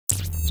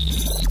Hey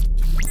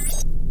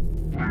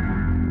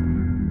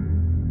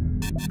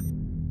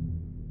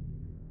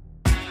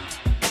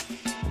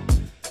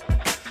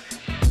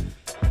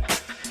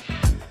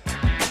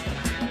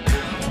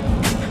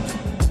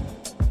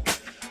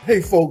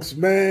folks,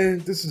 man,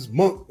 this is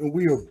Monk and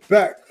we are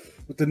back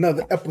with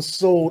another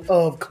episode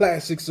of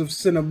Classics of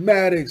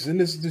Cinematics, and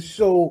this is the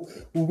show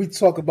where we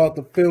talk about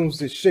the films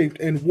that shaped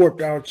and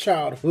warped our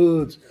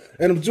childhoods.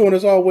 And I'm joined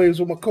as always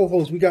with my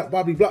co-host. We got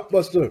Bobby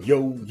Blockbuster.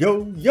 Yo,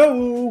 yo,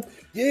 yo.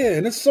 Yeah,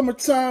 and it's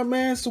summertime,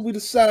 man, so we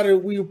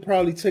decided we would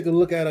probably take a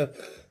look at a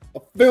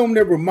film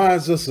that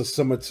reminds us of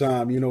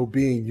summertime, you know,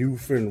 being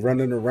youth and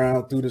running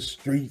around through the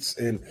streets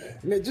and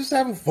just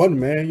having fun,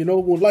 man. You know,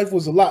 when life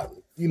was a lot,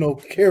 you know,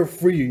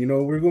 carefree. You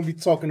know, we're going to be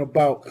talking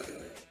about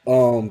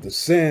the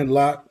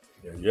Sandlot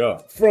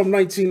from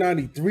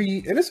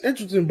 1993. And it's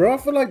interesting, bro. I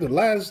feel like the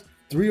last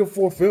 3 or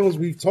 4 films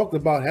we've talked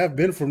about have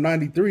been from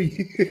 93.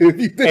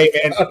 Hey,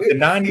 and the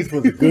 90s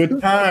was a good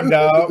time,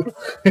 dog.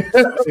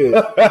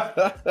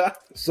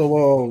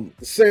 So,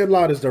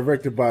 Sandlot is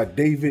directed by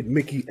David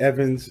Mickey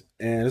Evans,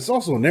 and it's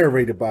also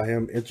narrated by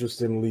him,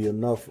 interestingly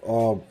enough.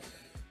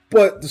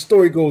 But the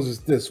story goes as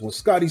this. When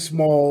Scottie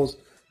Smalls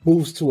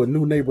moves to a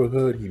new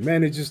neighborhood, he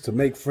manages to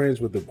make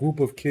friends with a group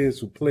of kids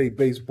who play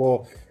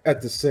baseball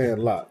at the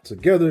Sandlot.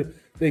 Together,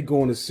 they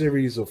go on a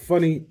series of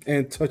funny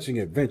and touching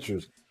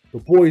adventures. The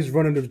boys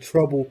run into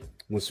trouble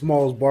when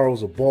Smalls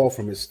borrows a ball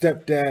from his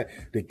stepdad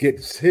that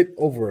gets hit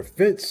over a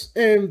fence,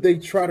 and they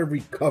try to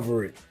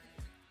recover it.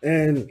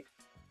 And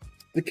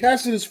the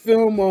cast of this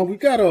film, we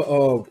got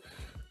a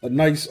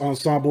nice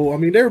ensemble. I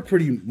mean, they're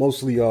pretty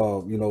mostly, you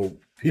know,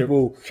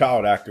 people,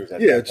 child actors.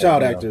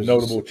 Child actors,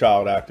 notable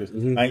child actors.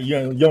 Mm-hmm.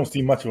 You don't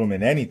see much of them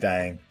in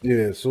anything.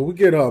 Yeah, so we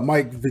get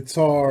Mike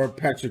Vitar,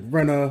 Patrick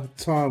Renner,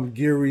 Tom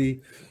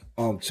Geary,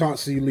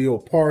 Chauncey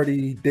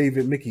Leopardi,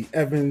 David Mickey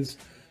Evans,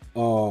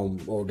 or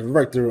the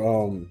director.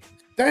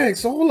 Dang,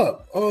 so hold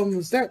up.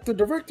 Is that the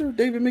director,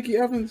 David Mickey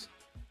Evans?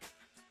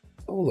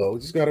 Hold on,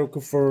 just gotta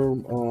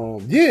confirm.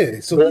 Yeah,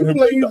 so he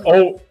played the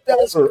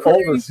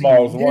older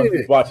Smalls, the one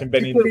who's watching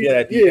Benny.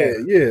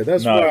 Yeah,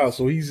 that's wild.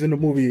 So he's in the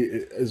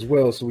movie as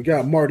well. So we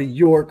got Marty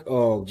York,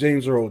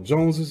 James Earl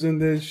Jones is in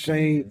this,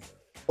 Shane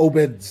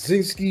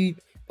Obedzinski,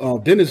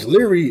 Dennis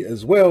Leary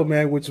as well,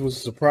 man, which was a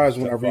surprise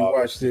when I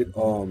rewatched it.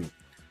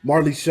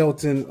 Marley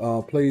Shelton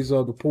plays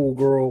the pool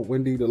girl,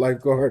 Wendy the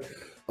lifeguard.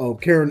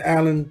 Karen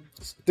Allen,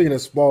 I think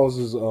that's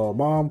Smalls'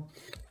 mom.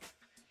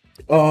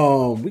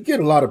 We get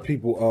a lot of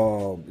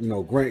people, you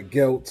know, Grant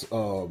Gelt,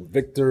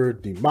 Victor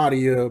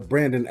DiMattia,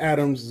 Brandon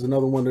Adams is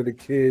another one of the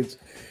kids,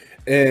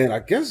 and I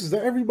guess is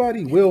that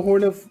everybody? Will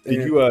Horniff.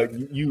 Did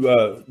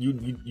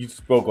you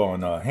spoke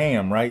on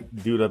Ham, right?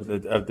 Dude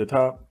at the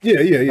top.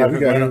 Yeah. We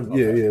got him.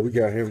 Okay. Yeah, we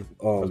got him.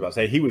 I was about to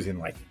say he was in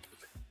like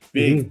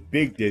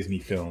big Disney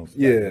films.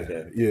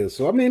 Yeah.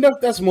 So I mean,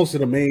 that's most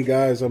of the main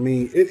guys. I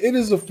mean, it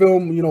is a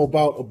film, you know,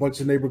 about a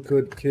bunch of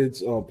neighborhood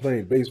kids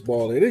playing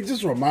baseball, and it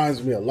just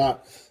reminds me a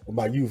lot of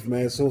my youth,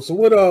 man. So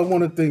what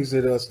one of the things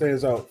that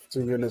stands out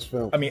to you in this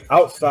film? I mean,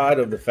 outside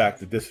of the fact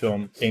that this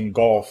film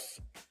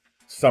engulfs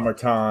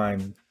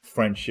summertime,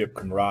 friendship,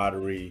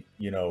 camaraderie,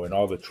 you know, and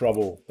all the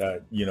trouble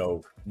that, you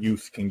know,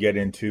 youth can get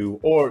into,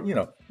 or, you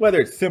know,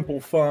 whether it's simple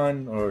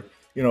fun or,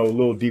 you know, a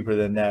little deeper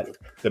than that.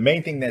 The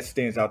main thing that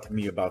stands out to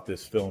me about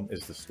this film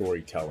is the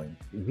storytelling.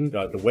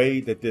 The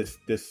way that this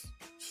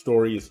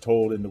story is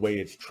told and the way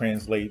it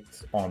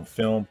translates on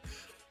film.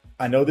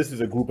 I know this is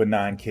a group of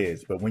 9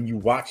 kids, but when you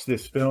watch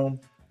this film,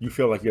 you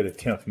feel like you're the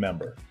 10th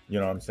member. You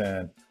know what I'm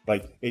saying?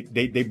 Like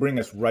they bring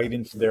us right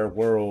into their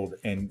world,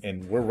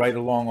 and we're right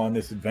along on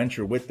this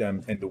adventure with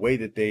them. And the way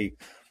that they,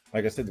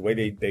 like I said, the way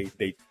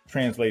they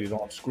translate it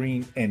on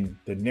screen, and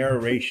the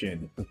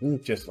narration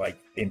just like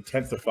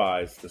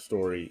intensifies the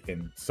story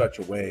in such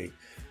a way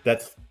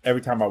that's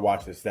every time I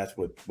watch this, that's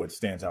what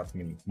stands out to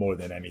me more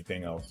than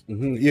anything else.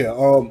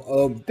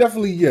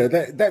 Definitely, yeah.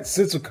 That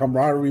sense of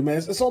camaraderie, man.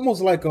 It's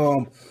almost like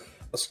a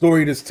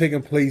story that's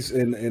taking place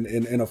in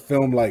a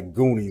film like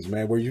Goonies,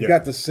 man, where you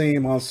got the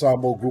same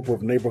ensemble group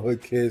of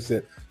neighborhood kids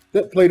that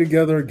play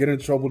together, get in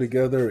trouble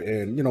together,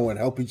 and, you know, and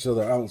help each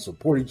other out and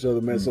support each other,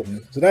 man. So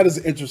that is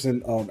an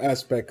interesting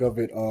aspect of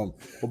it. Well,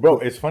 bro,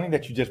 it's funny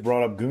that you just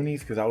brought up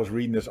Goonies, because I was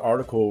reading this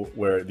article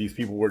where these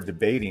people were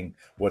debating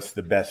what's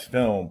the best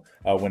film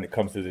when it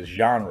comes to this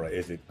genre.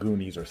 Is it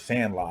Goonies or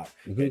Sandlot?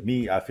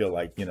 Me, I feel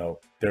like, you know,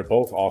 they're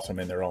both awesome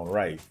in their own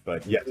right.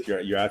 But yes,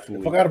 you're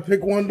absolutely. If I got to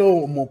pick one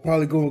though, I'm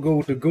probably going to go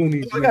with the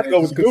Goonies. I got to go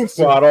with Goon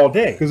Squad all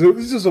day, because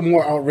it's just a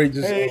more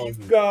outrageous. Hey, you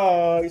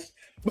guys.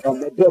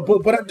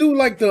 But I do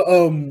like the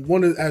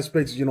one of the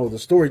aspects, you know, the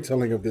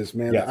storytelling of this,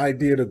 man. The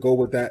idea to go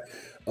with that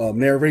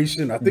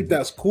narration, I think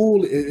that's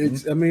cool.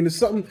 It's I mean, it's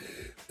something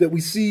that we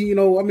see, you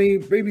know. I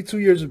mean, maybe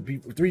 3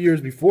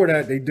 years before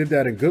that, they did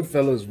that in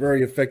Goodfellas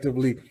very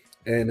effectively,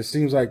 and it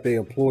seems like they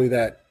employ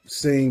that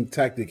same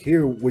tactic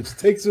here, which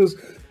takes us,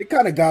 it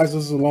kind of guides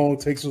us along,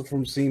 takes us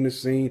from scene to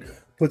scene,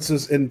 puts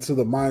us into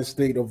the mind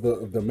state of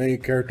the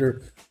main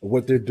character, of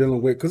what they're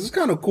dealing with. Because it's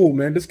kind of cool,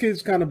 man. This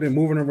kid's kind of been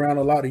moving around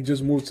a lot. He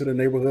just moved to the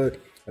neighborhood.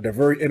 at the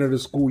very end of the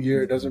school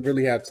year, doesn't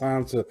really have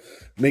time to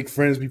make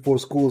friends before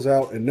school's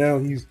out, and now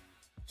he's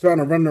trying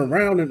to run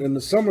around in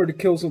the summer to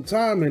kill some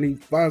time, and he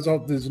finds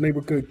out his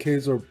neighborhood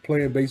kids are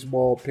playing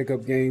baseball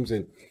pickup games,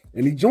 and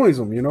he joins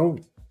them, you know?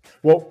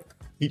 Well,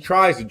 he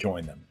tries to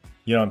join them.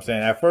 You know what I'm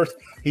saying? At first,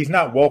 he's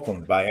not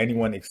welcomed by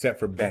anyone except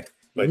for Ben.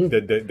 But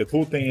the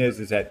cool thing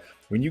is that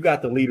when you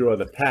got the leader of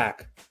the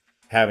pack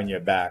having your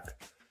back,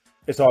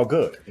 it's all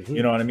good.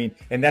 You know what I mean?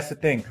 And that's the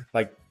thing.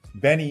 Like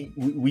Benny,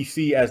 we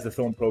see as the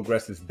film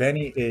progresses,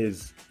 Benny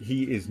is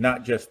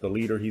not just the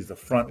leader, he's the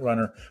front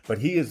runner, but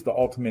he is the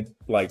ultimate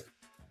like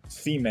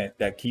cement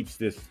that keeps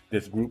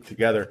this group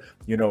together,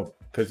 you know,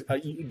 because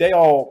they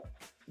all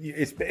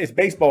it's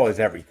baseball is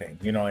everything,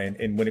 you know,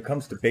 and when it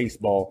comes to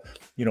baseball,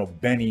 you know,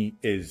 Benny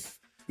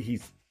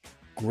he's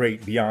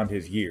great beyond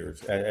his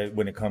years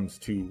when it comes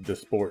to the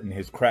sport and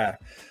his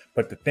craft.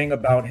 But the thing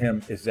about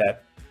him is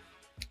that,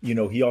 you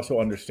know, he also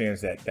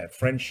understands that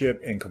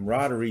friendship and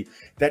camaraderie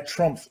that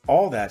trumps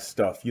all that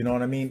stuff, you know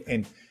what I mean?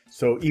 And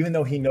so even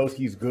though he knows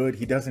he's good,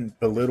 he doesn't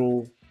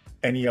belittle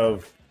any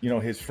of, you know,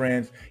 his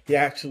friends. He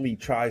actually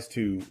tries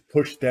to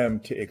push them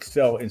to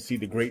excel and see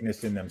the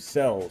greatness in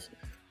themselves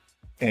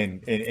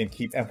and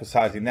keep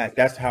emphasizing that.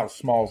 That's how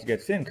Smalls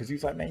gets in, because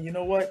he's like, man, you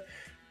know what?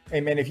 Hey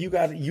man, if you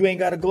ain't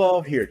got a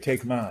glove, here,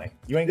 take mine.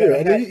 You ain't got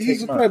a hat,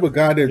 he's the mine. type of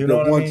guy that, You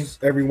know wants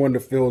everyone to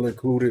feel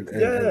included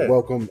and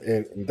welcome,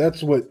 and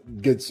that's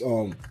what gets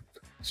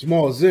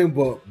Smalls in.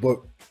 But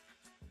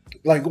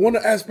like one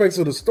of the aspects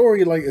of the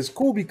story, like it's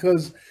cool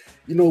because,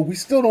 you know, we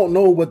still don't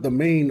know what the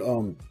main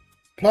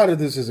plot of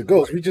this is. It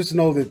goes. We just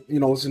know that, you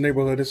know, it's a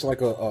neighborhood. It's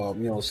like a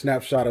you know,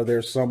 snapshot of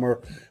their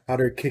summer, how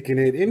they're kicking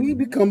it, and he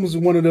becomes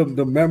one of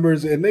the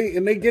members, and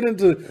they get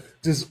into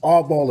just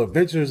oddball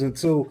adventures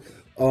until.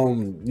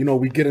 You know,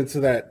 we get into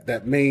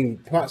that main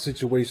plot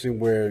situation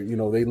where, you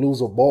know, they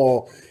lose a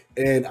ball,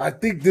 and I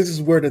think this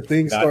is where the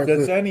thing starts. Not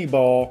just any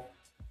ball.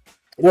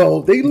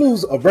 Well, they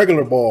lose a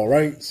regular ball,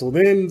 right? So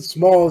then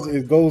Smalls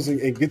goes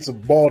and gets a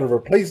ball to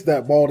replace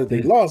that ball that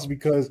they lost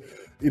because,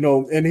 you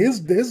know, and his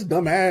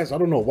dumb ass, I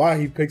don't know why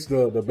he picks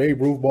the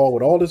Babe Ruth ball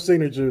with all the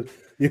signatures.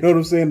 You know what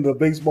I'm saying? The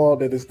baseball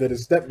that his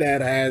stepdad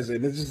has,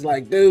 and it's just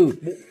like,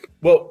 dude.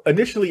 Well,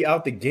 initially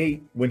out the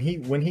gate, when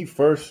he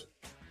first,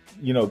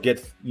 you know,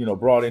 gets, you know,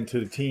 brought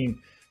into the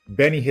team,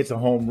 Benny hits a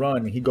home run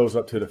and he goes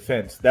up to the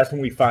fence. That's when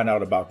we find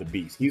out about the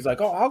beast. He's like,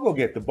 oh, I'll go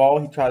get the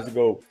ball. He tries to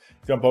go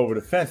jump over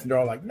the fence, and they're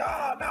all like,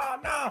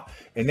 no.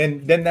 And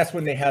then that's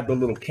when they have the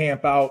little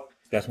camp out.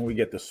 That's when we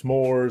get the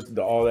s'mores,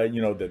 all that,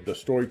 you know, the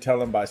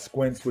storytelling by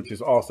Squints, which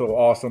is also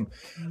awesome.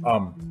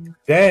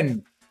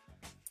 Then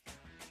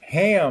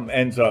Ham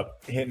ends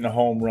up hitting a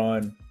home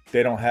run.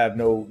 They don't have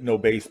no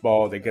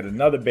baseball. They get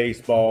another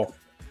baseball.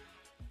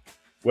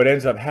 What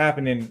ends up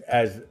happening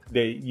as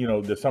they, you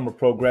know, the summer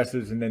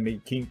progresses and then they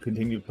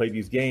continue to play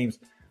these games,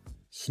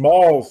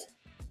 Smalls,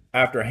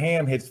 after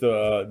Ham hits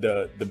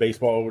the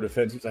baseball over the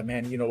fence, he's like,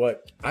 man, you know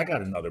what? I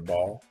got another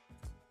ball.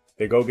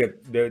 They go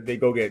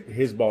get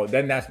his ball.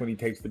 Then that's when he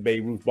takes the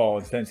Babe Ruth ball.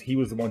 And since he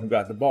was the one who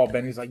got the ball,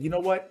 Benny's like, you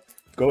know what?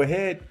 Go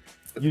ahead.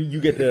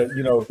 You get the,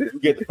 you know, you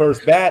get the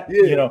first bat,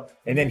 you know,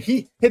 and then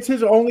he hits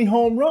his only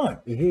home run.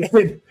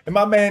 And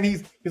my man,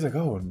 he's like,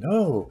 oh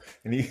no.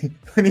 And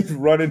when he's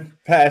running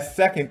past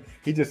second,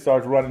 he just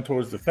starts running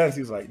towards the fence.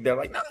 He's like, they're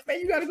like, nah, man,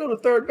 you got to go to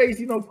third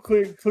base, you know,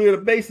 clear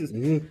the bases.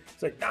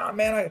 It's like, nah,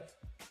 man,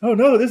 oh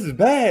no, this is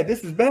bad.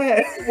 This is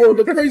bad. Well,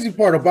 the crazy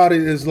part about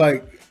it is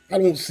like, I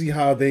don't see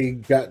how they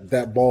got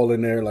that ball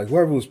in there. Like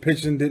whoever was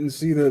pitching didn't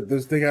see that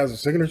this thing has a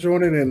signature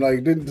on it, and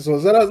like didn't. So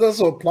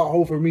that's a plot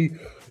hole for me.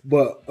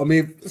 But I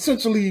mean,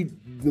 essentially,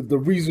 the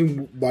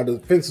reason why the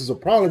fence is a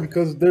problem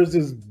because there's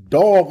this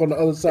dog on the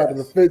other side of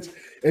the fence,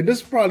 and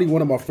this is probably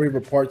one of my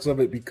favorite parts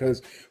of it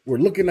because we're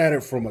looking at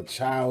it from a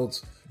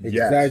child's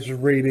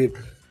exaggerated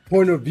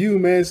point of view,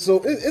 man.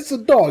 So it's a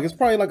dog. It's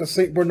probably like a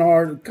Saint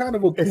Bernard, kind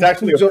of a. It's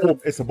actually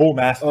it's a bull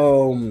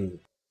mastiff.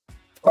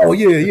 Oh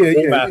yeah.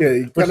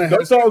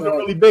 Those dogs are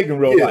really big in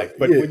real life,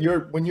 but when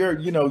you're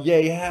you know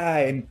yay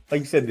high and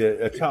like you said,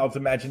 a child's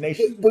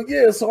imagination. But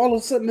yeah, so all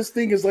of a sudden this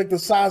thing is like the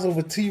size of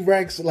a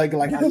T-Rex. Like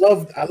I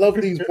love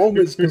these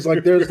moments because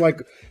like there's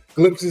like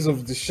glimpses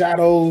of the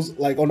shadows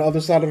like on the other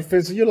side of the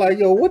fence, and you're like,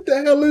 yo, what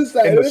the hell is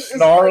that? And the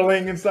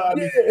snarling inside,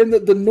 and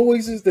the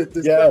noises that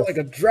like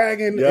a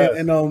dragon,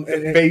 and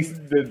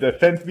the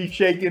fence be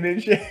shaking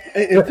and shit.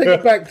 And take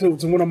it back to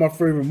one of my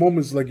favorite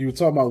moments, like you were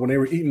talking about when they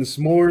were eating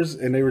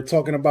s'mores and they were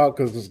talking about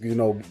because you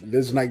know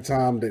this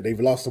nighttime they've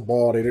lost the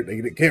ball,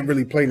 they can't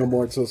really play no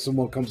more until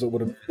someone comes up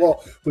with a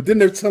ball. But then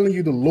they're telling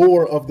you the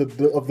lore of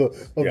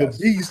the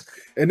beast.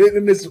 And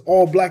then it's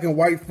all black and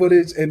white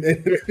footage, and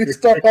they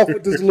start off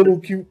with this little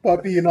cute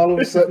puppy, and all of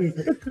a sudden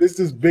it's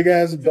this big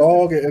ass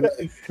dog, and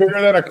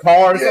bigger than a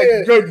car. It's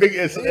like really big.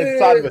 It's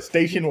inside of a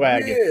station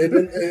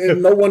wagon,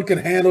 and no one can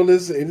handle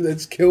this.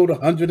 It's killed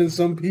 100 and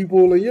some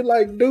people, and you're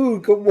like,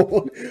 dude, come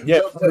on. Yeah,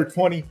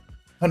 120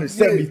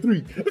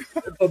 173.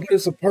 But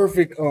it's a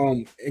perfect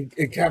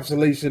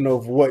encapsulation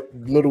of what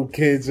little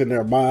kids in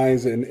their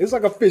minds, and it's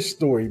like a fish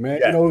story, man.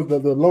 Yeah. You know,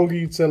 the longer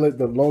you tell it,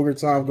 the longer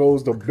time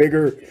goes, the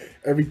bigger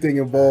everything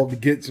involved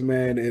gets,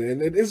 man.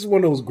 And this is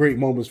one of those great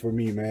moments for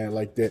me, man.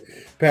 Like that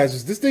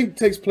passes. This thing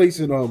takes place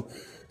in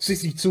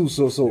 62,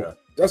 so. Yeah.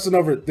 That's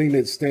another thing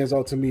that stands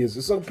out to me is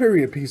it's a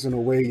period piece in a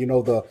way, you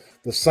know,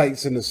 the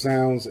sights and the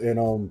sounds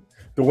and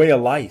the way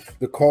of life,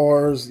 the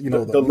cars, you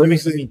know, the living.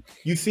 I mean,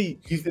 you see,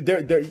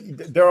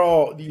 they're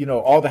all, you know,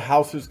 all the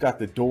houses got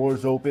the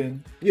doors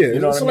open. Yeah, you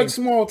know it's what I like mean?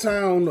 small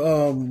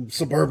town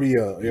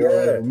suburbia, you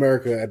know,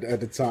 America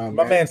at the time.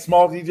 My man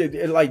Smalls,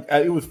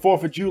 it was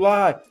 4th of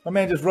July. My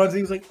man just runs.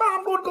 He was like, "Mom,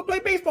 I'm going to go play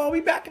baseball. I'll be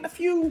back in a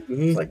few."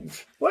 It's like,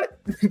 what?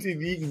 Did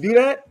you do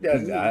that?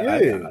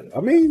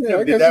 I mean,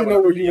 I guess you know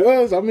where he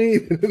was. I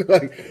mean,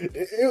 like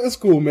it was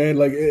cool, man.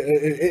 Like,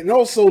 and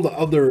also the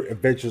other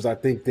adventures. I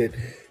think that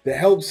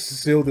helps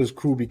seal this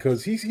crew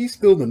because he's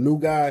still the new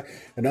guy,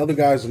 and the other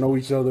guys know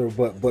each other.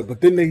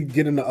 But then they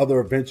get into other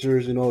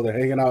adventures. You know, they're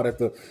hanging out at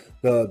the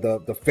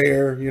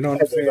fair. You know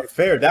what I'm saying? The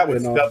fair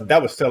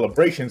that was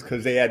celebrations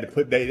because they had to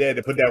put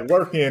that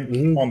work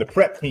in on the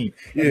prep team.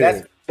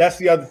 And that's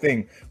the other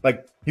thing.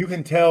 Like you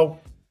can tell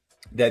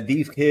that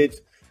these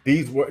kids,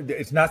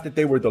 it's not that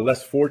they were the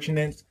less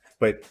fortunate,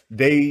 but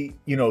they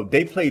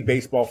played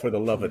baseball for the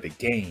love of the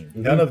game.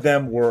 None of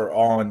them were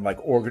on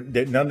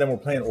none of them were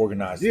playing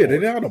organized. Yeah, they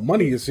didn't have the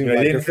money. It seemed like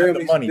they didn't have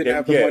the money. Didn't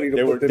have the money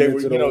to put them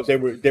into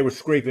those. They were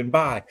scraping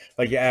by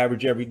like your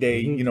average everyday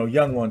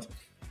young ones.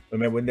 I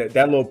mean, when that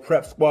little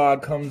prep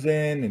squad comes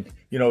in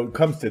and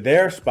comes to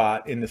their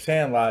spot in the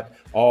Sandlot,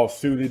 all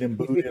suited and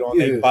booted on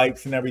their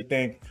bikes and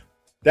everything.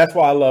 That's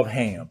why I love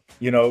Ham.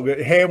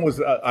 Ham was.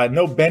 I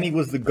know Benny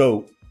was the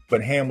GOAT,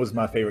 but Ham was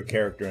my favorite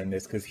character in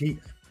this because he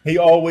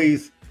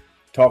always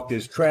talked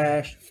his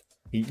trash.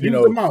 He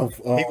was the mouth.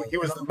 He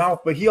was the mouth,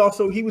 but he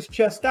was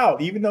chest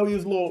out, even though he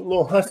was a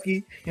little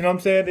husky. You know what I'm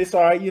saying? It's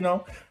all right,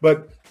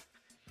 But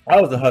I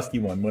was a husky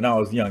one when I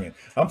was young, and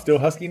I'm still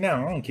husky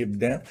now. I don't give a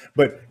damn.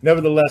 But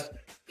nevertheless,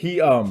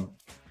 he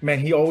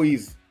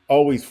always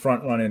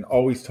front running,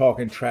 always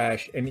talking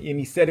trash, and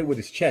he said it with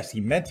his chest.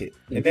 He meant it.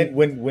 And then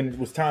when it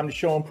was time to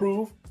show and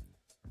prove,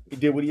 he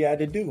did what he had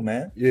to do,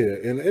 man. Yeah,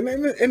 and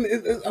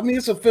I mean,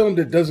 it's a film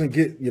that doesn't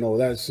get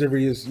that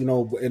serious,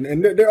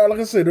 and there are, like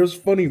I said, there's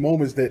funny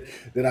moments that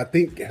I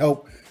think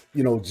help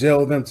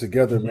gel them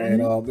together, man.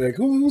 Like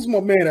who's my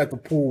man at the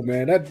pool,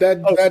 man?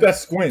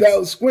 That's Squints.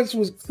 That Squints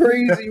was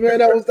crazy, man.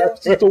 That was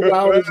just the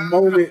wildest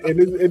moment, and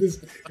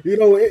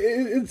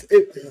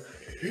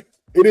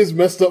it is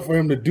messed up for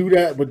him to do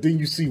that, but then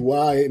you see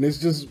why, and it's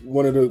just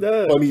one of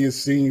the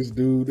funniest scenes,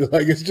 dude.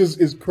 Like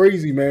it's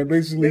crazy, man.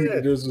 Basically,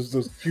 there's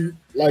this cute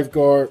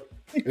lifeguard,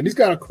 and he's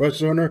got a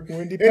crush on her,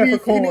 and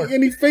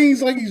he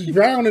feigns like he's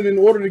drowning in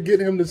order to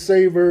get him to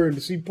save her,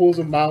 and she pulls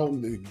him out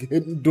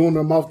and doing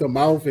him mouth to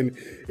mouth, and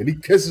he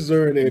kisses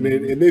her, and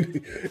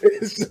then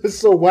it's just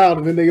so wild,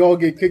 and then they all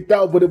get kicked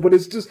out. But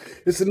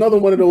it's another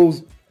one of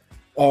those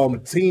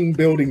team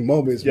building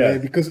moments, man,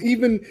 because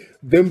even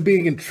them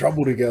being in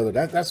trouble together,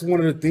 that's one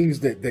of the things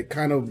that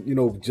kind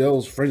of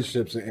gels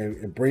friendships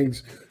and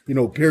brings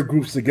peer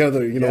groups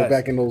together,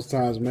 back in those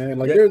times, man.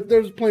 Like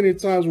there's plenty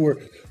of times where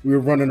we were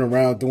running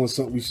around doing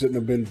something we shouldn't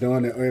have been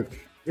done,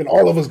 and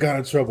all of us got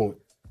in trouble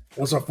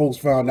once our folks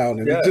found out,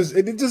 and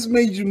it just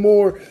made you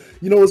more,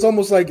 it's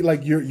almost like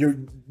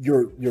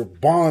your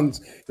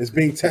bonds is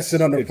being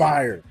tested under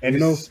fire, and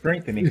it's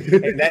strengthening.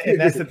 and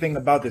that's the thing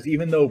about this.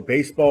 Even though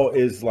baseball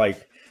is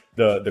like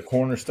the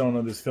cornerstone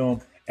of this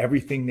film,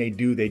 everything they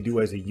do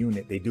as a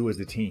unit. They do as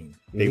a team.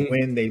 They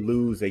win, they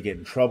lose, they get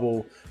in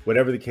trouble,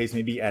 whatever the case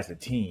may be, as a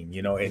team.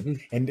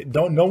 And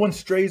no one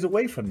strays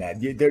away from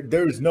that.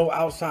 There's no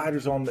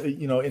outsiders on the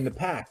in the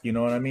pack. You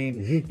know what I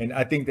mean? And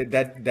I think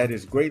that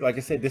is great. Like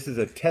I said, this is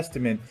a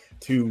testament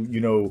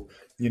to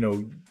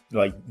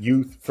like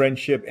youth,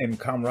 friendship, and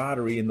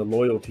camaraderie, and the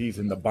loyalties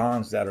and the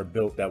bonds that are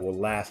built that will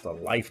last a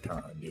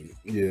lifetime, dude.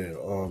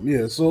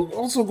 Yeah. So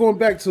also going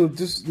back to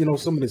just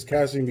some of this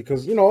casting,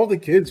 because all the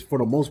kids, for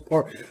the most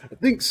part, I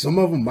think some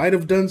of them might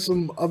have done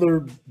some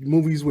other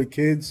movies with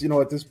kids,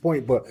 at this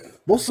point, but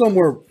most of them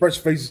were fresh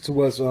faces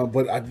to us.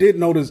 But I did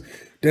notice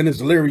Dennis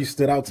Leary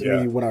stood out to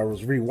me when I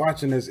was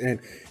rewatching this, and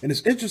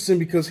it's interesting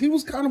because he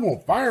was kind of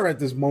on fire at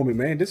this moment,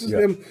 man. This is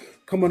him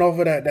coming off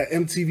of that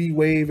MTV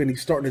wave, and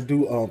he's starting to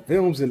do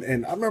films,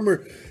 and I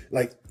remember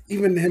like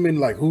even him in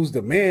like Who's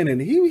the Man,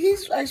 and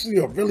he's actually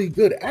a really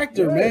good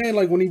actor, man.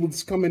 Like when he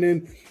was coming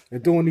in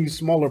and doing these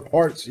smaller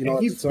parts, and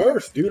he's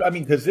first, dude. I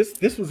mean, because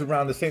this was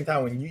around the same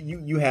time when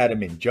you had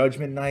him in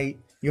Judgment Night,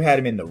 you had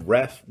him in The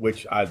Ref,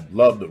 which I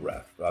love. The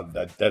Ref,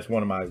 that's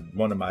one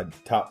of my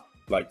top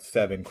like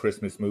 7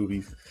 Christmas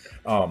movies.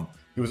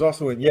 He was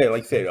also in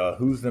like I said,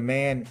 Who's the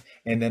Man,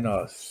 and then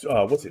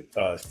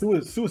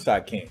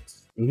Suicide Kings.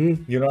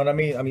 You know what I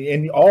mean?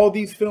 And all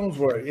these films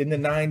were in the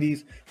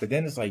 90s, but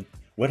then it's like,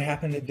 what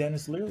happened to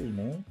Dennis Leary,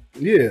 man?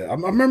 Yeah, I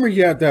remember he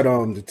had that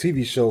the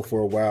TV show for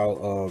a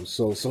while.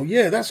 So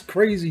yeah, that's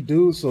crazy,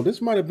 dude. So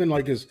this might have been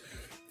like his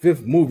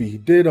 5th movie. He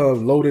did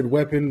Loaded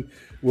Weapon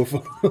with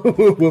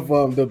with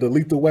the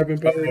Lethal Weapon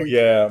parody. Oh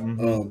yeah.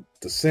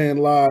 The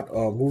Sandlot,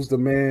 Who's the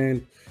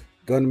Man,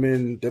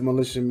 Gunman,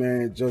 Demolition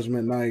Man,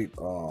 Judgment Night,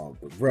 the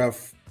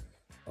Ref,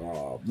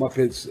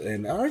 Muppets,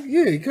 and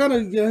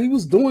he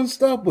was doing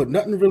stuff, but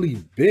nothing really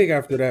big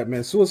after that,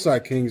 man.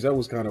 Suicide Kings, that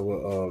was kind of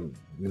a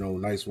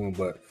nice one,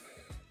 but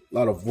a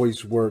lot of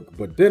voice work.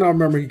 But then I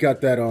remember he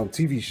got that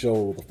TV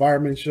show, the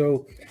Fireman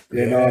Show,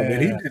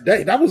 and he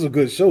did that was a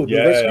good show.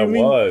 Yeah, it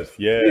was.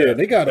 Yeah,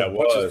 they got a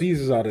bunch of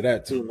pieces out of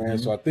that too, man.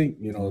 So I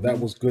think that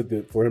was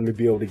good for him to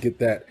be able to get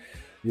that.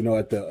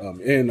 At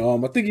the end.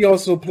 I think he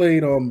also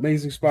played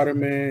Amazing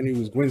Spider-Man. He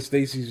was Gwen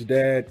Stacy's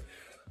dad.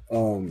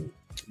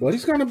 But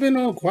he's kind of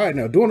been quiet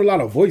now, doing a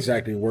lot of voice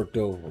acting work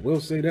though. I will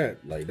say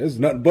that. Like, there's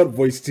nothing but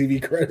voice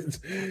TV credits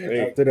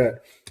after that.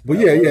 But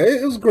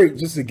it was great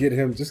just to get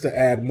him, just to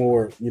add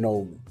more,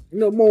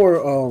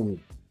 more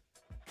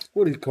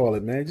what do you call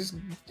it, man? Just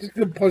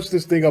to punch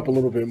this thing up a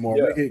little bit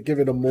more, give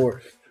it a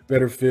more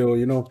better feel,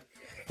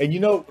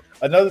 And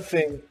another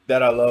thing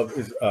that I love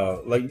is,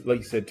 like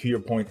you said, to your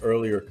point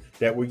earlier,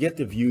 that we get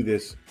to view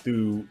this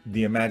through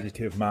the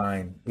imaginative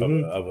mind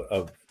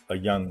of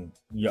young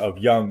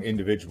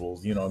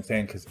individuals. You know what I'm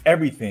saying? Because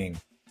everything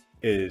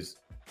is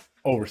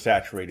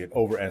oversaturated,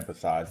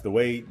 overemphasized. The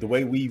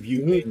way we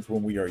view things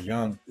when we are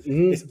young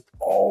is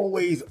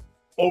always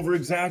over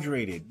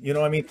exaggerated. You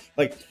know what I mean?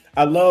 Like,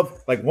 I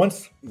love, like,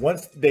 once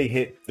they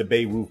hit the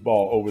Bay Roof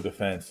ball over the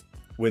fence,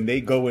 when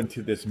they go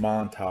into this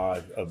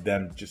montage of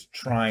them just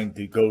trying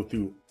to go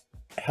through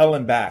hell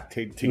and back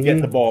to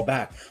get the ball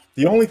back.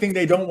 The only thing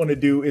they don't want to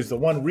do is the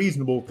one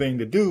reasonable thing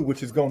to do,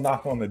 which is go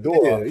knock on the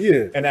door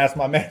and ask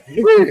my man.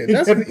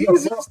 That's the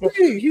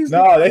easiest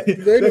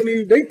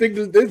thing. They think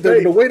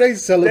the way they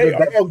sell it,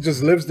 the dog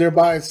just lives there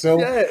by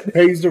itself,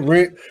 pays the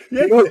rent.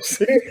 You know what I'm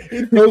saying?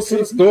 He goes to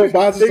the store,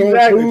 buys his own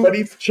food. But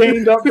he's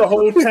chained up the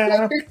whole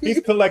town. He's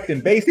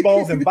collecting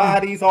baseballs and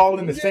bodies all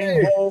in the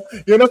same hole.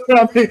 You know what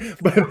I mean?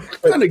 But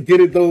I kind of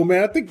get it though,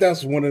 man. I think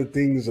that's one of the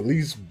things, at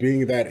least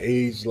being that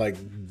age, like,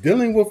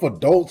 dealing with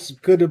adults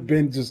could have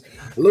been just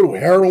a little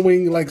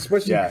harrowing, like,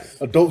 especially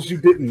adults you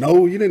didn't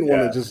know. You didn't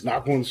want to just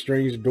knock on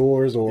strange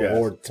doors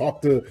or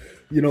talk to,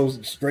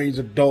 strange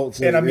adults.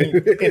 And I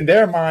mean, in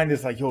their mind,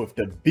 it's like, yo, if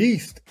the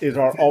beast is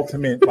our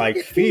ultimate, like,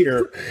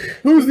 fear,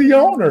 who's the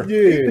owner?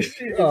 Yeah.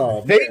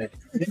 Oh, but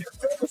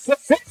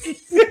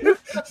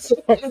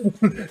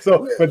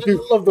I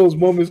love those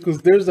moments,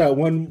 because there's that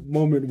one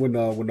moment when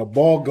the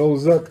ball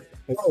goes up.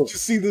 You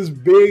see this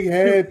big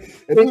head,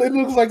 and it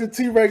looks like the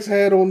T-Rex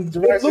head on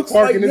Jurassic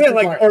Park.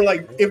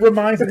 It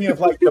reminds me of,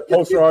 like, the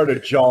poster art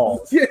of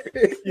Jaws.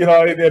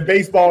 The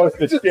baseball is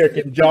the stick,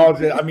 and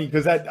Jaws. I mean,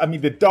 because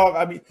the dog.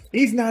 I mean,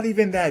 he's not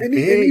even that big.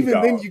 And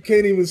even then, you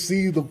can't even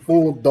see the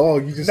full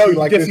dog. You just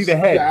see the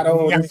head.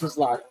 Shadow, and it's just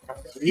like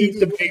eat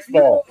the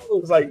baseball.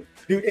 It's like,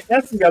 dude, and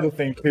that's the other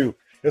thing too.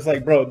 It's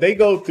like, bro, they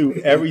go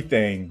through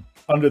everything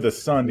under the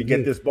sun to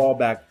get this ball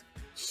back.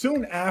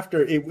 Soon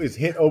after it was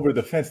hit over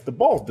the fence, the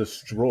ball's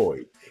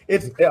destroyed.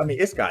 It's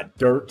got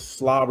dirt,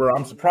 slobber.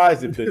 I'm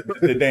surprised if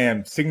the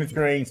damn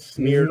signature ain't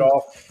smeared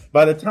off.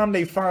 By the time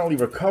they finally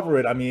recover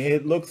it, I mean,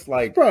 it looks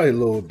like it's probably a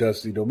little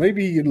dusty though.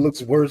 Maybe it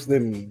looks worse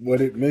than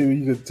what it. Maybe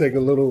you could take a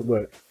little,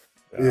 but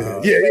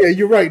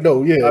you're right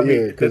though.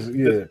 Because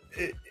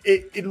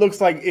it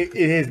looks like it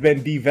has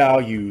been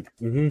devalued.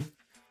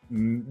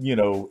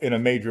 In a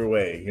major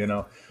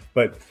way.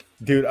 But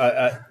dude,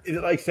 I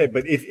like I said,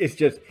 but it's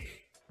just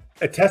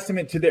a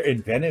testament to their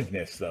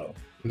inventiveness, though.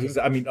 Because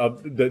I mean,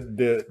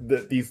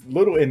 these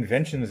little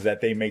inventions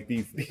that they make,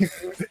 these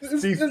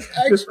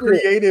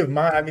creative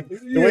mind. I mean,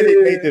 the way they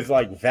made this,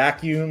 like,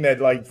 vacuum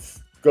that, like,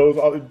 goes,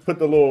 put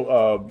the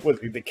little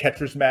the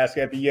catcher's mask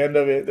at the end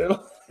of it,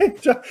 and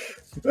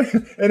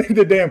then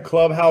the damn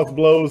clubhouse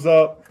blows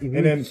up,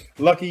 and then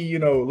lucky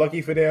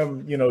for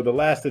them, the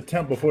last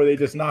attempt before they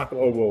just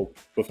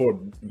before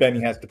Benny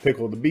has to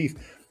pickle the beast.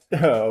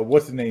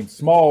 What's his name?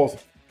 Smalls.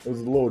 It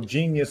was a little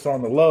genius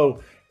on the low,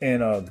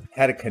 and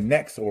had a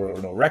connects or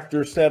an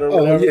erector set or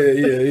whatever.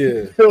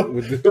 Those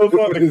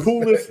are the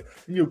coolest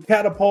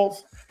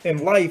catapults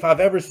in life I've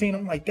ever seen.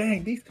 I'm like,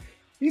 dang,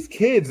 these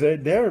kids,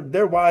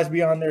 they're wise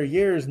beyond their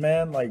years,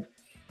 man. Like,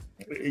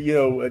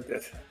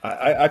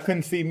 I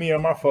couldn't see me or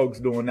my folks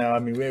doing now. I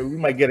mean, we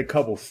might get a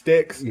couple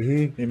sticks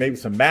and maybe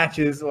some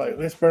matches. Like,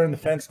 let's burn the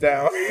fence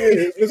down.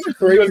 It's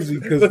crazy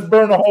because let's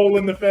burn a hole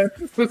in the fence.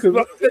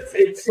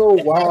 It's so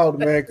wild,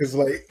 man. Because,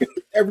 like,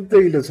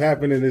 everything that's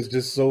happening is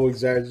just so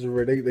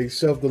exaggerated. They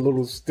shove the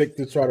little stick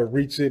to try to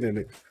reach it,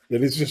 and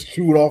then it's just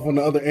chewed off on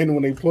the other end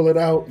when they pull it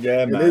out.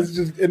 Yeah, man.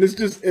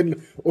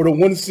 Or the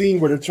one scene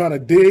where they're trying to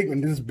dig,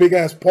 and this big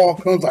ass paw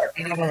comes like.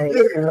 That's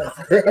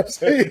what I'm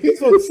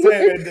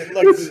saying.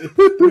 Like,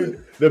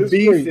 the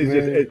beast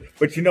is just.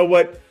 But you know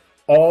what?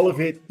 All of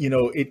it,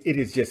 it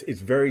is just.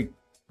 It's very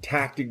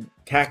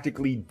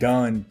tactically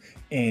done,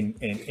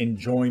 and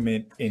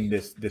enjoyment in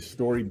this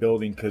story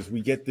building, because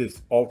we get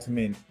this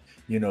ultimate,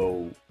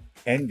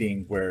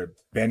 ending where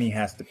Benny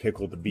has to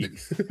pickle the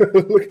beast.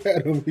 Look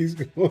at him. He's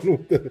going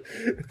with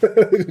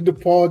the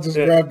paw just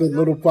grabbed the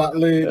little pot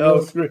lid.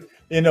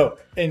 And that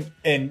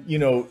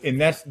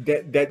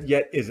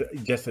yet is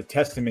just a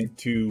testament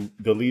to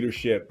the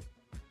leadership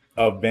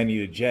of Benny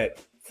the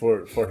Jet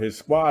for his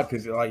squad.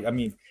 Because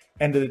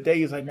end of the day,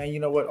 he's like, man, you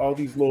know what? All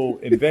these little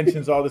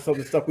inventions, all this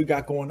other stuff we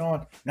got going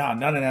on,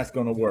 none of that's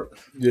gonna work.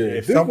 Yeah.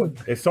 If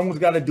someone's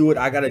got to do it,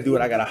 I got to do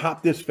it. I got to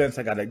hop this fence.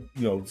 I got to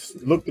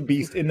look the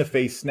beast in the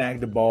face, snag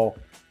the ball,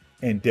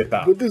 and dip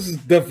out. But this is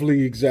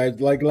definitely exact.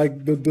 Like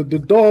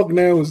the dog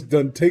now is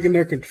done taking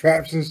their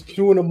contraptions,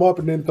 chewing them up,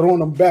 and then throwing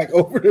them back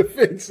over the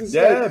fence.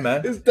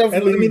 Man. It's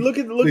definitely look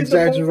at the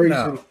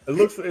exaggeration. It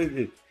looks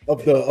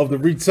of the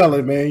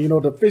retelling, man.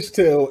 The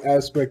fishtail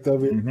aspect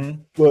of it.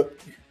 Mm-hmm. But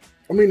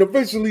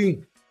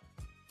eventually,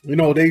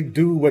 they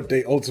do what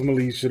they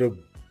ultimately should have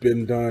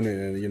been done,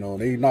 and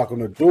they knock on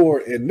the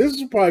door. And this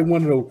is probably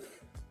one of the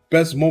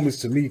best moments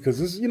to me because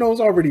it's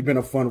already been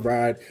a fun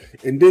ride.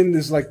 And then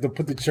there's like to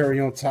put the cherry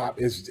on top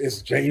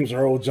is James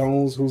Earl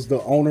Jones, who's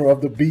the owner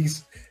of the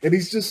Beast, and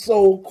he's just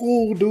so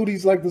cool, dude.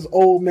 He's like this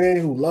old man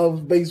who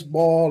loves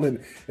baseball,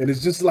 and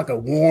it's just like a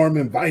warm,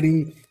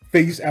 inviting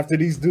face after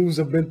these dudes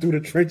have been through the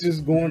trenches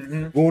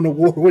going to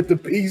war with the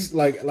Beast.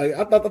 Like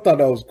I thought that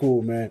was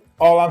cool, man.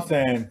 All I'm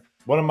saying,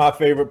 one of my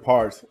favorite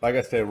parts, like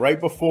I said, right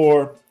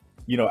before,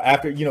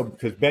 after,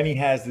 because Benny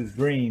has this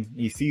dream,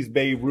 he sees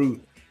Babe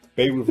Ruth.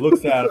 Babe Ruth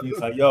looks at him, he's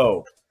like,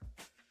 yo,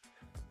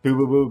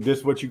 boo, this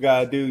is what you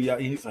gotta do. Yeah,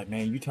 he's like,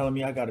 man, you telling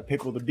me I gotta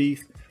pickle the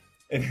beast?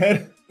 And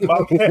then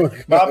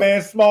my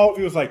man Smalls,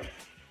 he was like,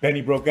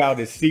 Benny broke out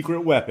his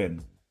secret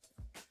weapon.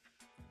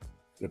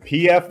 The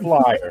PF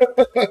Flyer,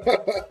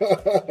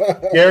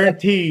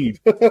 guaranteed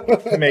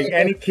to make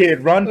any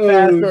kid run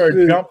faster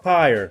or jump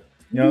higher.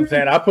 You know what I'm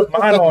saying? I put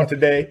mine on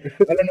today. I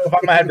don't know if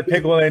I'm gonna have to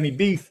pickle any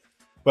beef,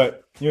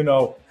 but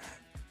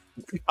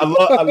I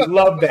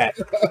love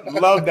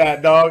that,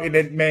 dog. And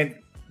then, man,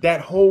 that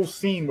whole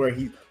scene where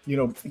he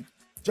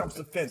jumps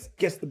the fence,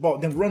 gets the ball,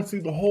 then runs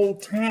through the whole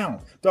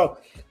town. Dog,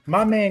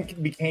 my man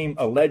became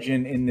a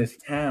legend in this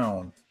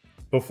town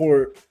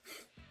before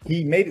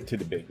he made it to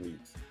the big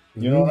leagues.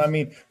 You know what I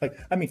mean?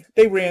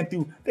 They ran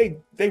through,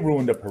 they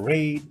ruined the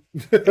parade.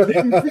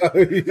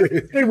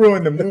 They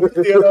ruined the movie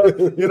theater.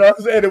 You know what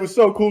I'm saying? It was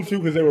so cool too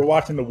because they were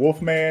watching the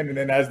Wolfman, and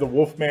then as the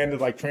Wolfman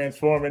is like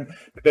transforming,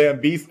 the damn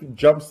beast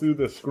jumps through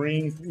the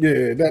screen.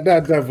 Yeah, that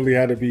definitely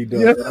had to be done.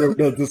 Yeah.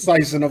 The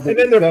slicing of the. And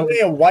then they're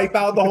playing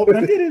Wipeout the whole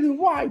time.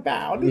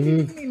 Wipeout.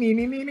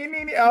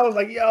 I was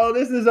like, yo,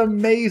 this is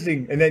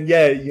amazing. And then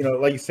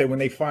like you said, when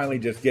they finally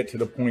just get to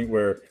the point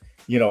where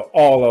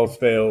all else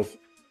fails.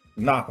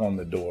 Knock on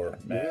the door,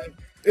 man.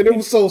 And it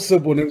was so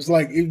simple. And it was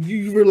like, if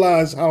you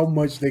realize how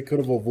much they could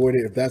have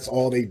avoided if that's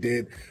all they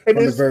did from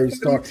the very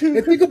start.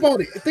 And think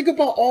about it. Think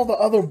about all the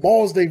other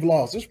balls they've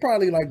lost. There's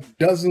probably like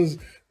dozens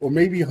or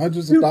maybe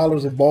hundreds of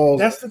dollars of balls.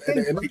 That's the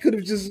thing. And they could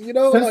have just,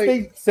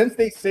 since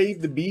they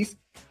saved the beast,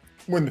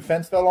 when the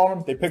fence fell on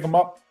him, they pick him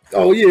up.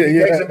 Oh,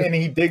 yeah. And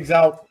he digs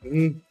out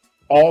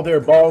all their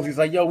balls. He's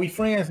like, yo, we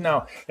friends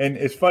now. And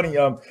it's funny,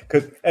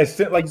 because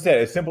like you said,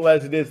 as simple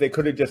as it is, they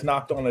could have just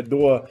knocked on the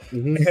door.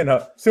 And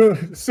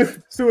soon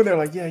they're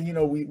like, yeah,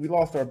 we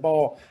lost our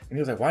ball. And he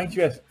was like, why ain't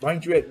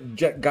you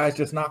guys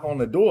just knock on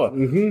the door?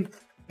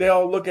 They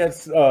all look at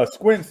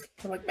Squints.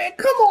 They're like, man,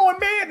 come on,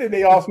 man. And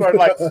they all start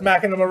like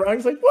smacking him around.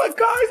 He's like, what,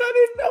 guys? I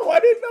didn't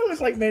know.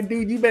 It's like, man,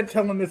 dude, you've been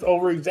telling this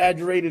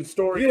over-exaggerated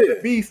story of the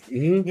beast.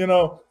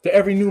 To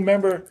every new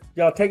member,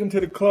 y'all take him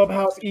to the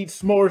clubhouse, eat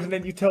s'mores, and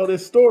then you tell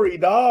this story,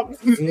 dog.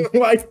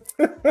 Like,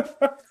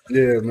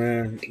 yeah,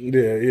 man.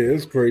 Yeah,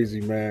 it's crazy,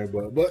 man.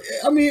 But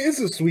it's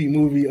a sweet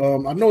movie.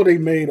 I know they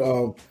made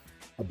a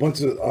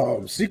bunch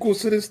of sequels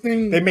to this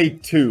thing. They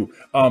made 2.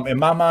 In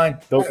my mind,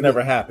 those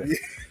never happened.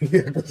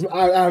 Yeah, because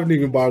I haven't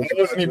even bothered.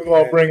 I wasn't even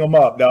going to bring them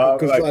up, dog.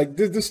 Because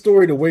this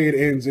story, the way it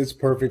ends, it's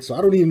perfect. So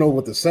I don't even know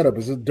what the setup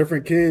is. It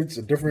different kids,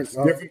 different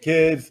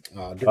kids.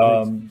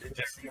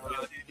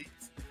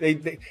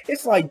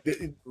 It's like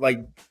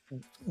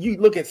you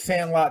look at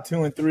Sandlot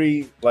 2 and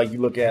 3, like you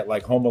look at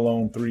like Home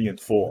Alone 3 and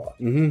 4.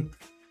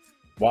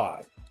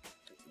 Why?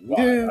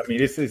 Yeah.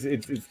 It's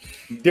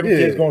different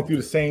kids going through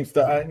the same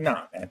stuff.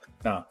 Nah, man.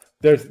 Nah.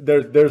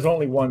 There's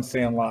only one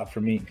Sandlot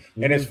for me.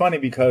 And it's funny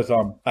because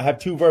I have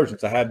 2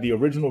 versions. I have the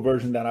original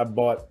version that I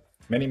bought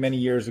many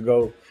years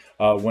ago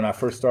when I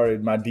first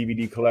started my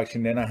DVD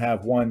collection. Then I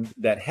have one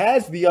that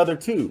has the other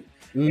 2.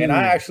 And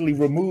I actually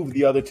removed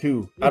the other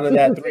 2 out of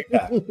that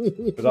 3-pack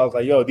because I was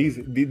like, yo,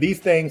 these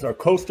things are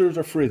coasters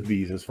or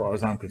frisbees as far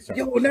as I'm concerned.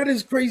 Yo, and that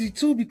is crazy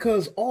too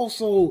because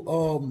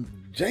also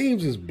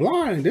James is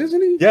blind,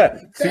 isn't he? Yeah,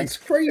 that's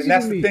crazy. And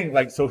that's the thing.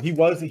 Like, so he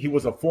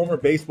was a former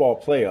baseball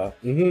player,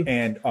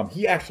 and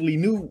he actually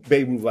knew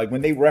Babe Ruth. Like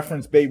when they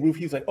referenced Babe Ruth,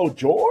 he's like, "Oh,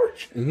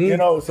 George,"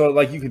 So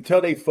like you can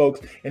tell they folks.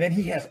 And then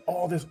he has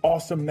all this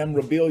awesome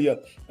memorabilia.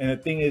 And the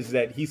thing is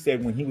that he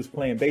said when he was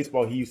playing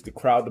baseball, he used to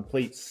crowd the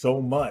plate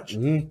so much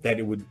that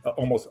it would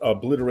almost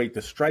obliterate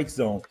the strike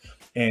zone.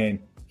 And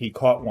he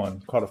caught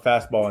a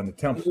fastball in the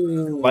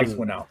temple. Lights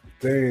went out.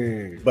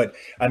 Dang. But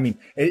I mean,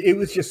 it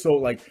was just so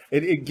like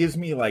it gives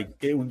me like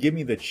it would give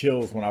me the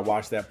chills when I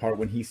watch that part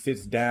when he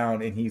sits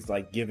down and he's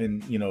like giving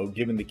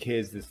the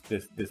kids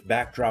this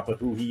backdrop of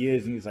who he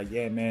is, and he's like,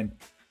 yeah, man,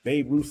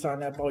 Babe Ruth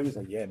signed that ball. He was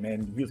like, yeah,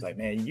 man. He was like,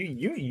 man,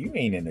 you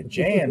ain't in a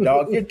jam,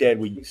 dog. You're dead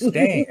where you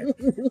stand.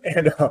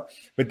 And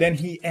but then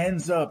he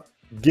ends up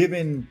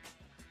giving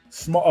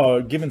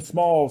Smalls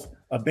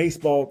a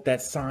baseball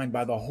that's signed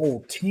by the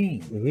whole team.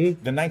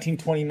 The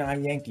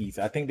 1929 Yankees.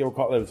 I think they were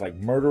called, it was like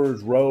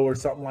Murderers Row or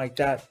something like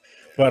that.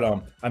 But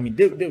I mean,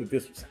 Lou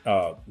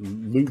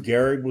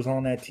Gehrig was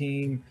on that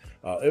team.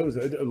 It was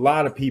a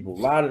lot of people,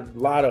 a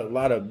lot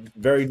of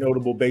very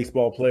notable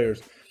baseball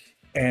players.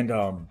 And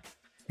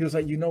he was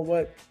like, you know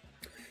what?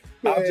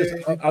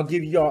 I'll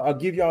give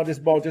y'all this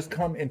ball. Just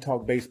come and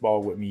talk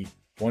baseball with me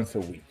once a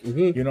week.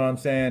 You know what I'm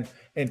saying?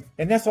 And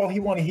that's all he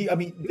wanted. He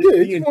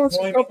wants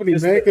company,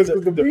 man, because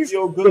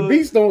the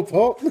beast don't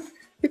talk.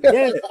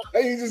 Yeah,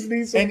 he just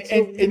needs some.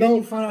 And then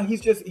you find out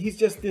he's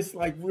just this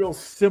like real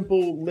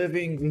simple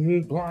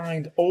living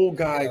blind old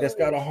guy that's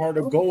got a heart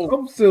of gold.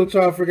 I'm still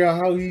trying to figure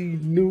out how he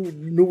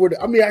knew where.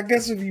 I mean, I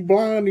guess if you're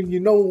blind and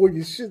you know where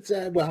your shit's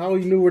at, but how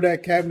he knew where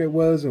that cabinet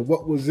was and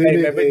what was in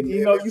it. Man, but,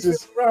 you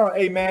sit around,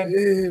 hey man,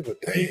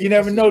 you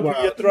never know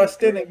till you're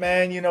thrust in it,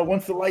 man.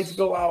 Once the lights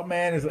go out,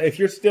 man, if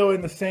you're still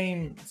in the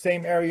same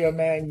area,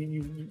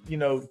 man, you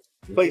know,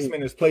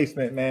 placement is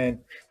placement, man.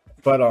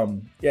 But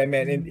yeah,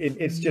 man, and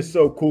it's just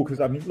so cool because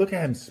I mean, look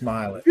at him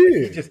smiling.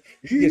 Yeah,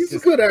 he's a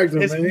good actor,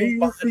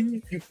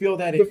 man. You feel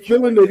that the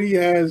feeling that he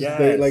has,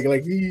 that,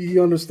 like he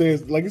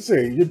understands. Like you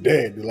say, you're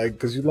dead, like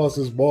because you lost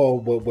his ball.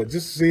 But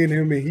just seeing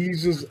him and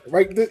he's just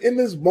right in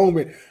this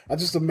moment. I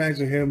just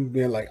imagine him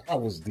being like, I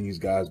was these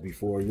guys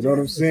before. You know what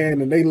I'm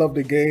saying? And they love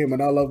the game,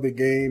 and I love the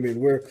game, and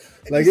we're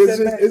like,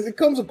 it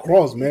comes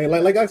across, man.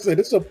 Like I said,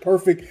 it's a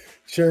perfect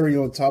cherry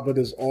on top of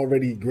this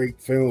already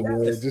great film,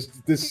 man.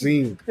 Just this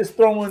scene, just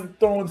throwing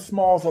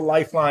Smalls a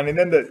lifeline, and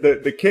then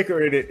the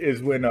kicker in it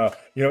is when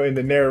in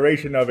the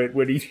narration of it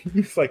when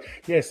he's like,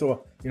 yeah,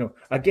 so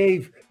I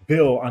gave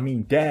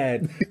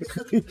Dad,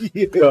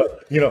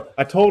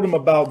 I told him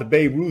about the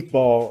Babe Ruth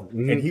ball,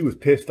 and he was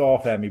pissed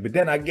off at me, but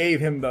then I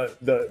gave him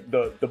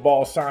the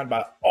ball signed by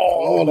the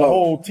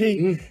whole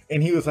team,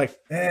 and he was like,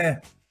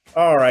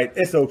 all right,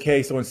 it's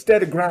okay. So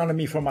instead of grounding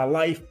me for my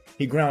life,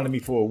 he grounded me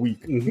for a week.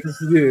 Yeah.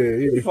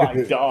 It's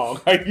like,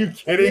 dog, are you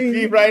kidding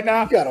me right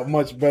now? You got a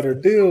much better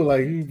deal.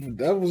 Like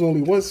that was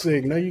only one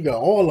sig. Now you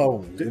got all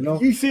of them.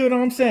 You see what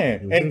I'm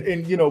saying?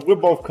 And we're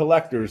both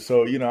collectors,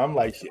 so I'm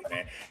like, shit,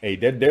 man. Hey,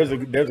 there's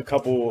a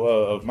couple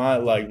of my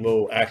like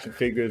little action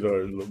figures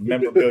or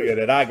memorabilia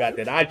that I got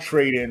that I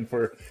trade in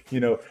for.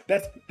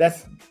 That's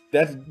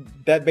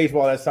that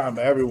baseball that's signed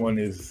by everyone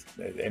is,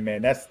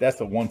 man. That's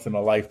a once in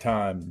a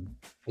lifetime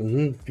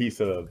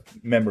piece of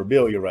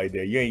memorabilia right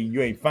there.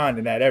 You ain't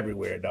finding that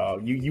everywhere,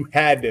 dog. You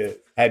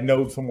had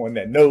known someone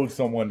that knows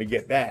someone to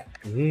get that.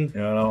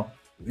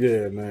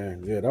 Yeah,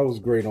 man. Yeah, that was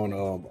great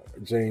on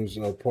James'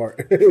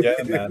 part.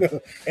 Yeah,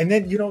 man. And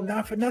then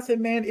not for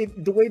nothing, man.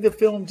 The way the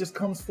film just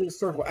comes full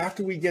circle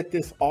after we get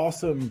this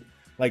awesome,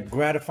 like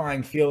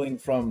gratifying feeling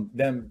from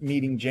them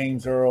meeting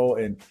James Earl,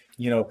 and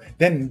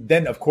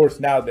then of course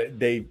now that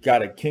they've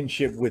got a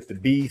kinship with the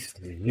Beast,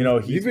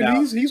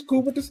 he's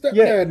cool with the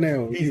stepdad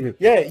now. He's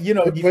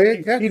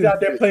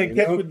out there playing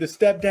catch with the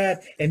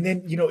stepdad, and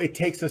then it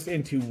takes us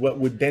into what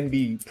would then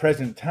be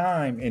present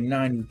time in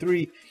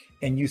 '93,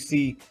 and you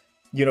see.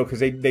 Because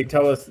they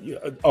tell us,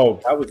 that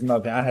was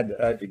another thing.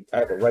 I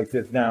had to write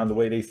this down. The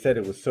way they said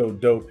it was so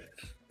dope.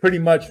 Pretty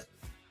much,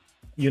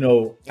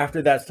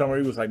 after that summer,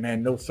 he was like,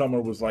 man, no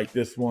summer was like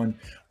this one.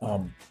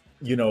 And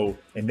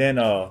then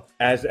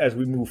as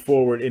we move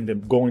forward into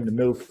going to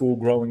middle school,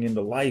 growing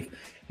into life,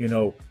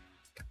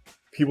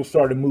 people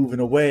started moving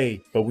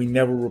away, but we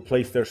never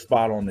replaced their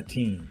spot on the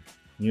team.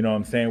 You know what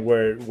I'm saying?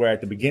 Where at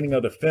the beginning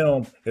of the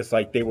film, it's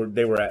like they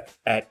were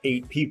at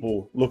 8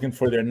 people looking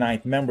for their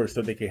 9th member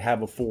so they could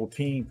have a full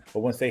team.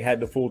 But once they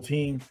had the full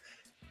team,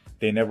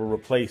 they never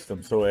replaced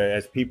them. So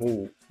as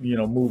people,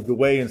 moved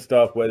away and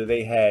stuff, whether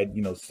they had,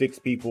 6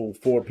 people,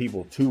 4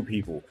 people, 2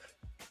 people,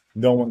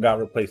 no one got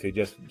replaced. They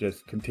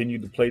just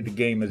continued to play the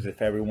game as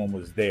if everyone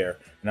was there.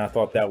 And I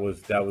thought that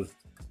was a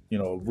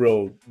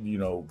real,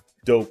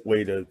 dope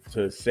way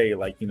to say,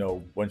 like,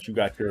 once you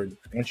got your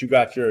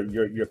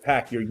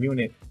pack, your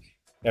unit,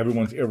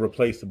 everyone's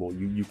irreplaceable.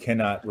 You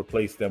cannot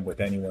replace them with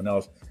anyone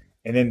else.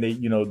 And then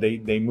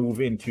they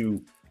move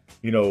into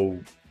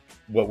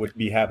what would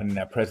be happening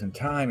at present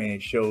time, and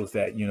it shows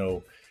that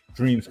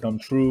dreams come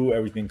true,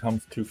 everything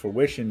comes to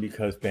fruition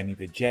because Benny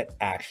the Jet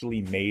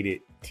actually made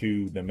it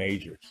to the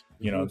majors.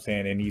 You know what I'm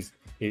saying? And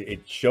it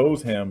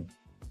shows him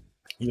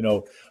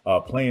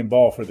playing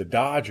ball for the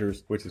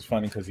Dodgers, which is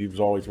funny because he was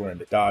always wearing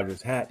the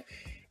Dodgers hat.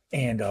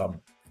 And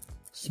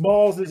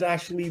Smalls is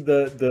actually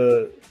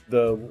the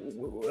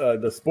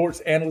sports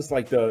analyst,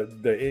 like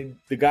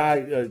the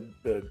guy.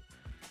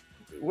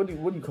 What do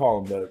you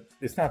call him?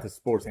 it's not the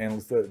sports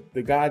analyst,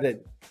 the guy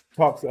that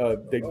talks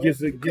that gives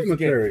the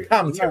commentary.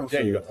 Commentary.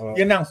 There you go.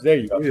 The announcer. There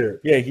you go.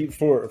 Yeah, he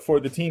for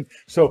the team.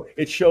 So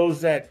it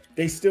shows that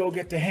they still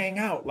get to hang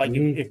out. Like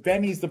if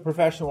Benny's the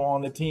professional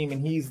on the team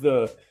and he's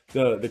the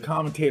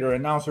commentator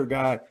announcer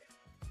guy,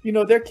 you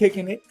know, they're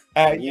kicking it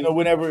at, you know,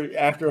 whenever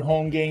after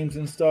home games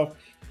and stuff.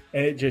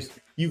 And it just,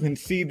 you can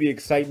see the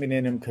excitement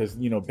in him because,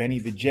 you know, Benny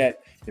the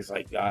Jet is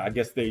like, I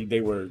guess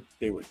they were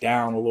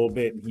down a little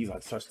bit, and he's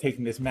like starts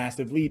taking this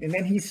massive lead, and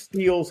then he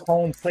steals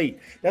home plate.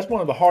 That's one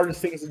of the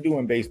hardest things to do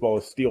in baseball,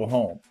 is steal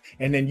home.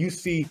 And then you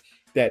see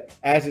that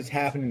as it's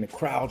happening, the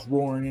crowd's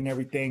roaring and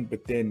everything,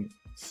 but then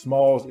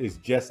Smalls is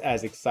just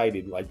as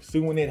excited. Like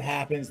soon when it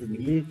happens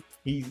and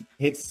he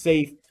hits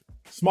safe,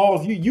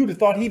 Smalls, you'd have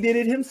thought he did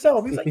it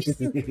himself. He's like,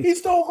 he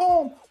stole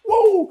home.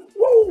 Whoa,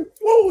 whoa,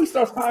 whoa. He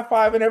starts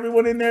high-fiving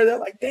everyone in there. They're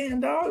like,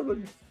 damn,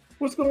 dog,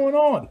 what's going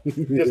on?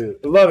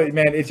 Just love it,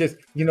 man. It's just,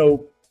 you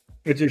know,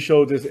 it just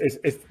shows us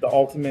it's the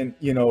ultimate,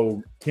 you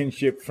know,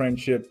 kinship,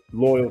 friendship,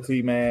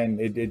 loyalty, man.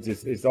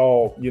 It's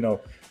all, you know,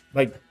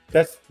 like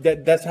that's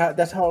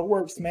how it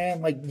works,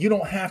 man. Like you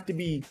don't have to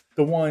be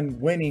the one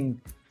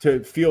winning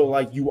to feel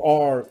like you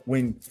are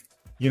when,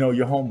 you know,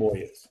 your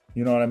homeboy is.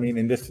 You know what I mean?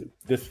 And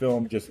this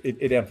film just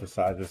it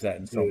emphasizes that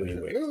in so many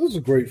ways. It was a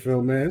great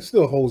film, man. It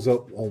still holds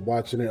up on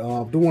watching it.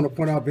 Do want to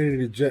point out Benny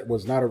the Jet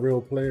was not a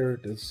real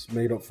player that's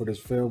made up for this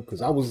film,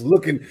 because I was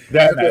looking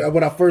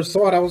when I first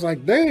saw it, I was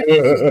like, damn,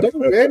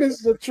 this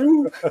is a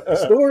true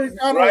story,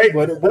 right?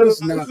 But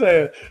it's not.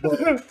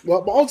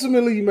 But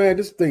ultimately, man,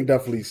 this thing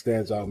definitely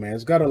stands out, man.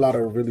 It's got a lot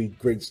of really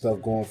great stuff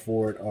going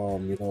for it.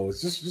 You know,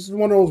 it's just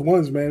one of those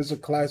ones, man. It's a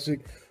classic.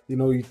 You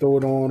know, you throw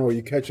it on or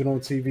you catch it on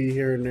TV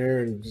here and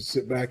there and just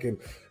sit back and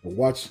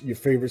watch your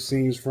favorite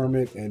scenes from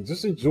it and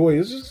just enjoy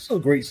it. It's just a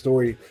great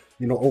story,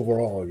 you know,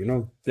 overall, you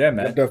know? Yeah,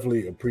 man. I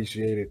definitely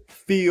appreciate it.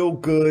 Feel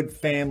good,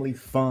 family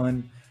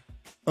fun.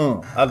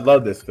 I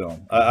love this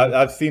film.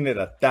 I've seen it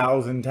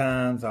 1,000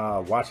 times.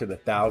 I'll watch it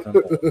 1,000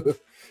 times.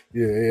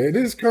 Yeah, it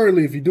is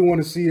currently, if you do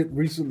want to see it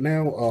recent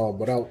now,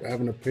 without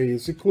having to pay,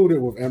 it's included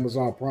with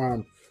Amazon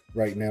Prime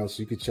right now,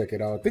 so you can check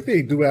it out. I think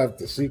they do have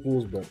the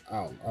sequels, but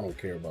I don't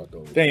care about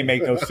those. They ain't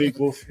make no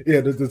sequels.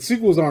 Yeah, the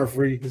sequels aren't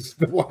free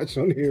to watch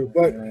on here,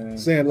 but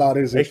Sandlot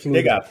is included.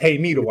 They got to pay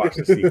me to watch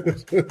the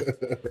sequels.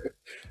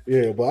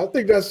 Yeah, but I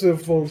think that's it,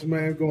 folks,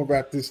 man. We're going to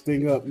wrap this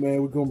thing up,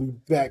 man. We're going to be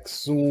back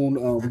soon.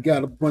 We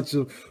got a bunch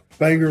of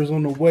bangers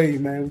on the way,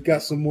 man. We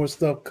got some more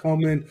stuff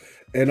coming.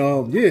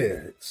 And,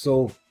 yeah,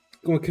 so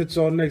going to catch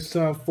y'all next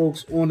time,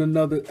 folks, on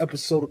another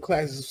episode of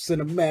Classes of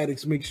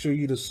Cinematics. Make sure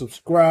you to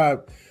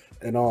subscribe.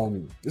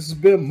 And this has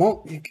been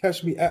Monk. You can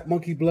catch me at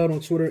Monkey Blood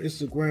on Twitter,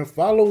 Instagram.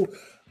 Follow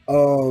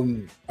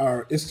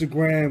our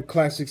Instagram,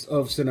 Classics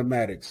of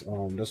Cinematics.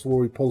 That's where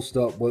we post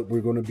up what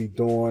we're going to be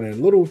doing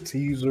and little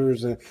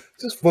teasers and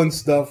just fun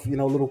stuff, you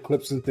know, little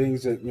clips and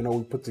things that, you know,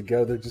 we put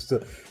together just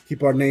to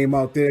keep our name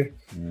out there.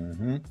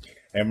 And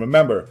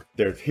remember,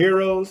 there's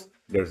heroes,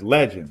 there's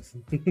legends.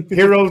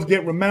 Heroes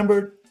get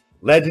remembered,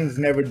 legends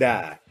never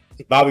die.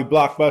 Bobby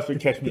Blockbuster,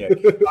 catch me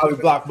at Bobby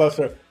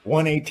Blockbuster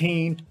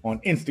 118 on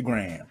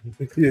Instagram.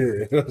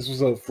 Yeah, that's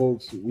what's up,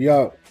 folks. We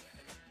out.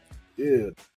 Yeah.